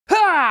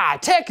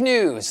tech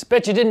news!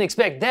 Bet you didn't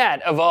expect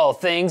that, of all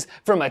things,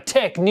 from a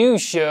tech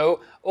news show.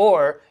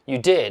 Or you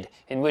did,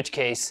 in which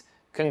case,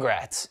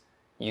 congrats.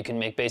 You can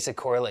make basic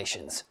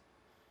correlations.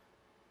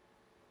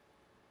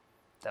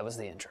 That was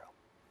the intro.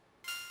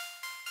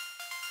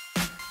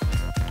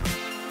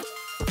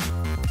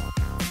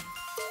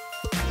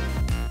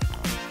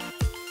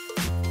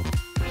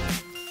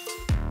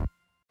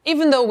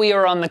 Even though we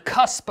are on the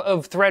cusp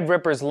of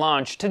Threadrippers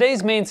launch,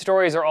 today's main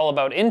stories are all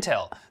about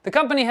Intel. The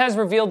company has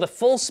revealed the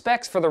full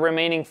specs for the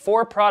remaining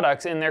 4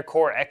 products in their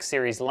Core X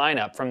series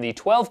lineup, from the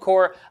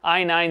 12-core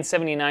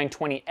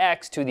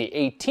i9-7920X to the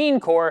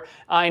 18-core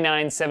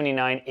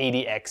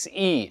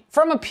i9-7980XE.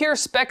 From a pure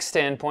spec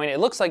standpoint, it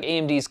looks like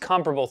AMD's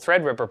comparable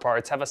Threadripper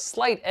parts have a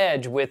slight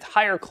edge with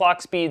higher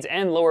clock speeds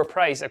and lower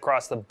price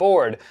across the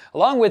board,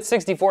 along with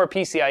 64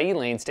 PCIe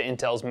lanes to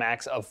Intel's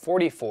max of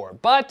 44.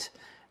 But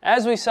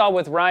as we saw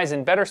with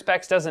Ryzen, better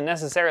specs doesn't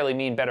necessarily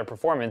mean better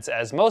performance,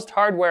 as most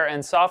hardware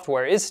and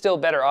software is still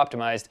better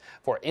optimized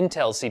for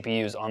Intel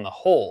CPUs on the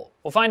whole.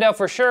 We'll find out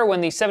for sure when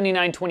the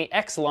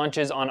 7920X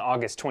launches on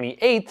August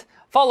 28th,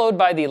 followed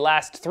by the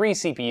last 3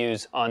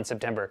 CPUs on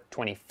September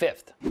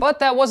 25th. But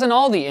that wasn't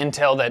all the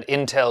intel that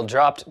Intel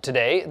dropped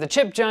today. The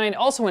chip giant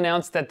also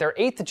announced that their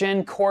 8th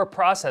gen Core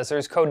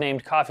processors,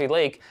 codenamed Coffee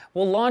Lake,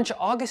 will launch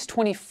August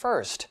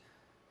 21st.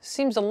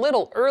 Seems a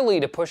little early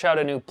to push out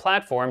a new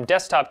platform.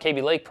 Desktop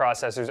Kaby Lake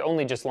processors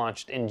only just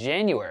launched in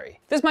January.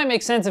 This might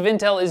make sense if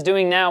Intel is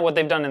doing now what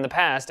they've done in the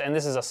past, and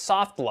this is a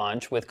soft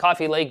launch, with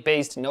Coffee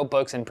Lake-based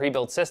notebooks and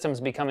pre-built systems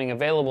becoming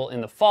available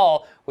in the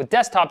fall, with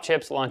desktop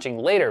chips launching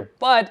later.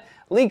 But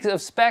leaks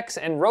of specs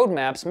and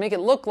roadmaps make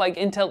it look like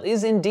Intel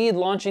is indeed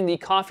launching the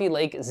Coffee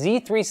Lake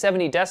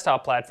Z370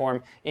 desktop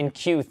platform in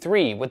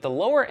Q3, with the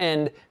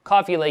lower-end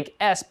Coffee Lake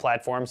S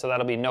platform, so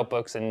that'll be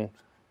notebooks and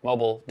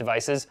mobile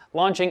devices,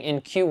 launching in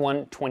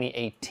Q1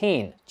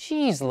 2018.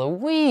 Jeez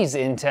Louise,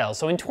 Intel.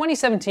 So in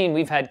 2017,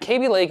 we've had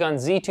Kaby Lake on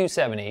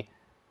Z270,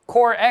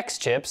 Core X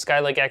chips,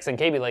 Skylake X and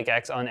Kaby Lake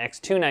X on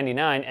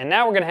X299, and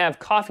now we're gonna have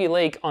Coffee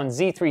Lake on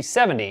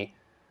Z370,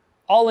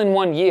 all in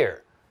 1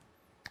 year.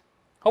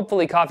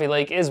 Hopefully Coffee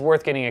Lake is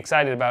worth getting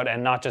excited about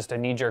and not just a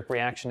knee-jerk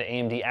reaction to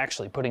AMD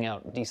actually putting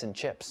out decent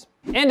chips.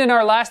 And in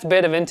our last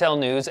bit of Intel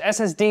news,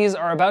 SSDs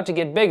are about to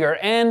get bigger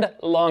and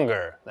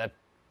longer. That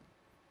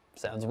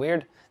sounds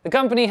weird. The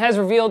company has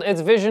revealed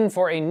its vision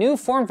for a new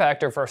form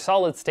factor for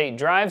solid-state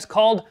drives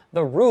called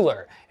the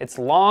Ruler. It's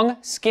long,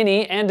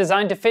 skinny, and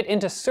designed to fit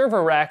into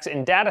server racks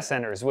in data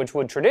centers, which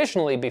would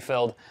traditionally be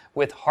filled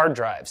with hard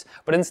drives.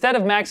 But instead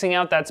of maxing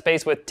out that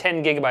space with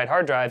 10 gigabyte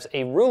hard drives,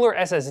 a Ruler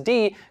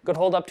SSD could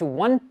hold up to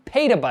 1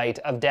 petabyte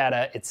of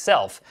data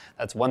itself.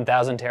 That's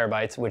 1,000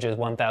 terabytes, which is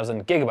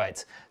 1,000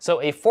 gigabytes.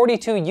 So a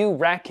 42U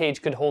rack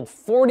cage could hold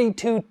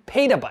 42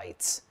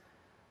 petabytes.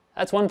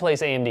 That's one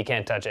place AMD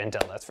can't touch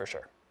Intel, that's for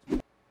sure.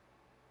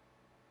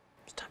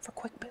 It's time for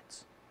quick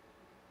bits.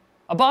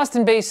 A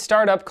Boston-based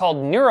startup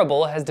called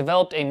Neurable has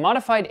developed a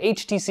modified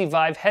HTC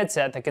Vive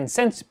headset that can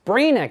sense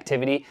brain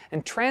activity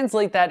and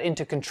translate that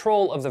into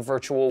control of the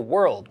virtual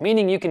world,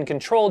 meaning you can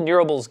control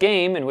Neurable's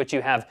game, in which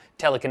you have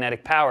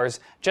telekinetic powers,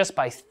 just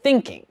by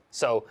thinking.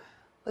 So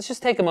let's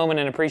just take a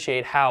moment and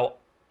appreciate how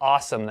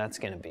awesome that's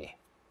going to be.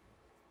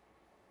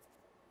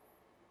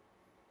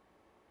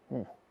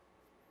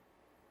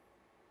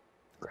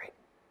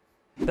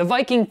 The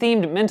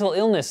Viking-themed mental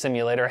illness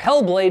simulator,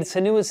 Hellblade: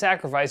 Senua's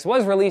Sacrifice,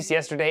 was released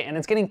yesterday, and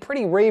it's getting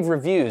pretty rave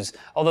reviews,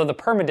 although the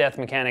permadeath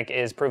mechanic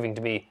is proving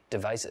to be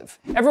divisive.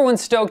 Everyone's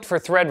stoked for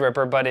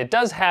Threadripper, but it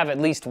does have at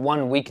least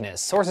one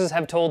weakness. Sources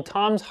have told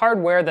Tom's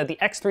Hardware that the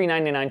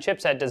X399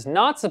 chipset does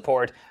not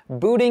support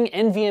booting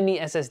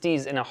NVMe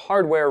SSDs in a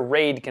hardware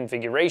RAID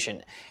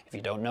configuration. If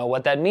you don't know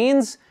what that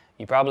means,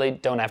 you probably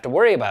don't have to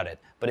worry about it.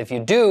 But if you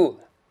do,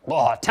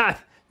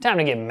 time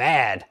to get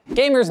mad.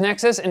 Gamers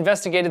Nexus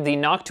investigated the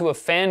Noctua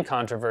fan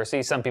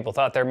controversy. Some people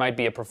thought there might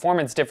be a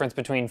performance difference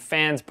between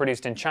fans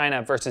produced in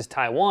China versus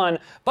Taiwan,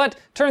 but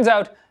turns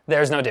out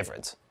there's no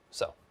difference.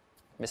 So,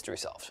 mystery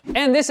solved.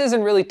 And this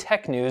isn't really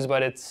tech news,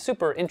 but it's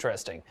super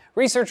interesting.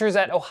 Researchers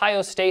at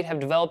Ohio State have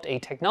developed a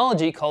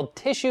technology called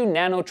tissue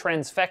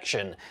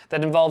nanotransfection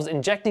that involves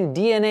injecting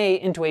DNA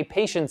into a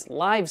patient's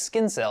live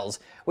skin cells,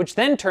 which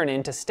then turn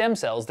into stem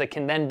cells that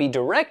can then be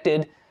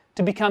directed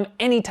to become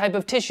any type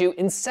of tissue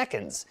in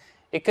seconds.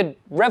 It could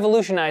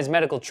revolutionize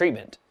medical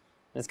treatment.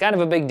 It's kind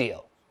of a big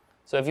deal.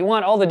 So if you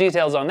want all the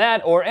details on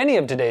that, or any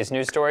of today's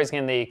news stories,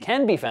 they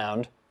can be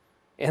found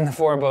in the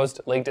forum post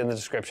linked in the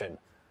description.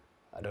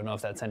 I don't know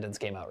if that sentence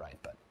came out right,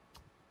 but...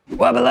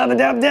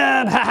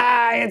 Wubba-lubba-dub-dub,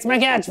 ha-ha, it's my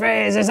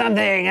catchphrase or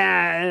something.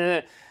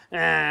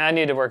 I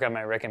need to work on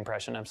my Rick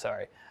impression, I'm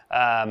sorry.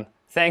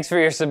 Thanks for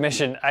your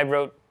submission. I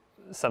wrote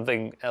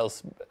something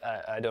else.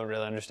 I don't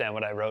really understand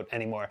what I wrote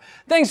anymore.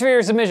 Thanks for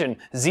your submission,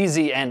 ZZ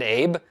and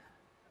Abe.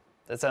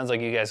 That sounds like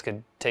you guys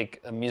could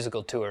take a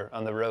musical tour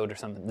on the road or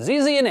something.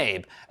 ZZ and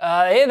Abe.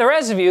 Hey, the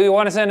rest of you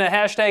want to send a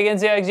hashtag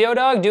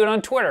NCXYodog? Do it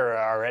on Twitter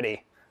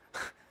already.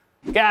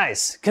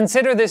 Guys,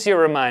 consider this your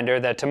reminder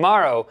that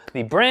tomorrow,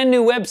 the brand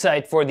new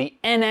website for the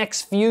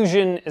NX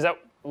Fusion, is that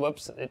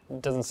whoops, it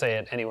doesn't say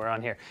it anywhere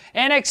on here.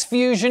 NX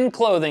Fusion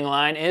clothing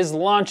line is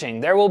launching.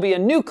 There will be a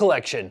new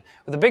collection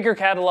with a bigger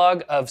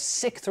catalog of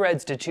sick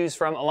threads to choose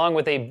from, along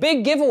with a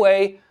big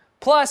giveaway.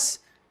 Plus,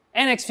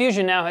 NX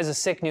Fusion now has a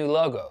sick new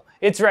logo.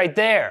 It's right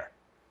there.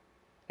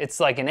 It's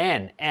like an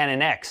N and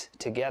an X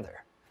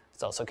together.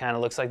 It also kind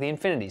of looks like the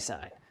infinity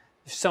sign.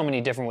 There's so many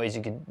different ways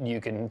you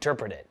can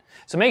interpret it.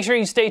 So make sure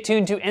you stay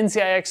tuned to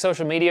NCIX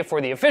social media for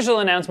the official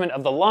announcement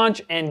of the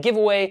launch and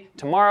giveaway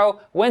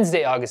tomorrow,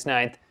 Wednesday, August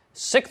 9th.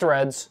 Sick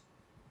threads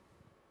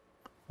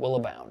will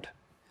abound.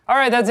 All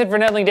right, that's it for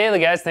Netlink Daily,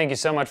 guys. Thank you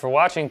so much for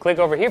watching. Click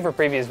over here for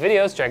previous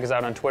videos. Check us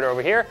out on Twitter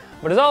over here.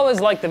 But as always,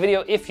 like the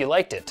video if you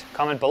liked it.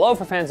 Comment below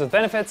for fans with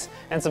benefits,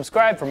 and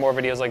subscribe for more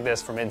videos like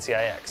this from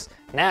NCIX.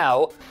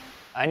 Now,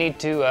 I need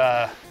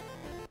to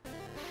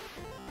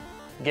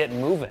get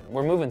moving.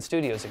 We're moving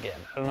studios again.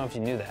 I don't know if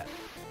you knew that,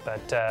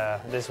 but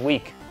this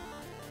week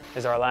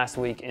is our last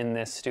week in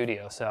this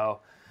studio, so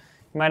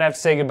you might have to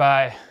say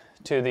goodbye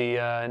to the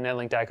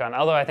Netlink icon,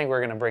 although I think we're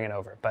gonna bring it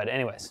over. But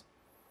anyways,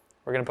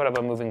 we're gonna put up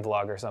a moving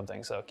vlog or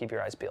something, so keep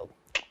your eyes peeled.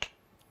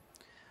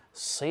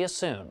 See you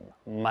soon,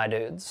 my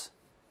dudes.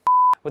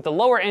 With the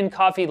lower-end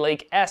Coffee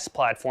Lake S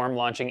platform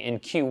launching in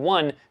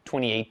Q1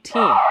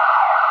 2018.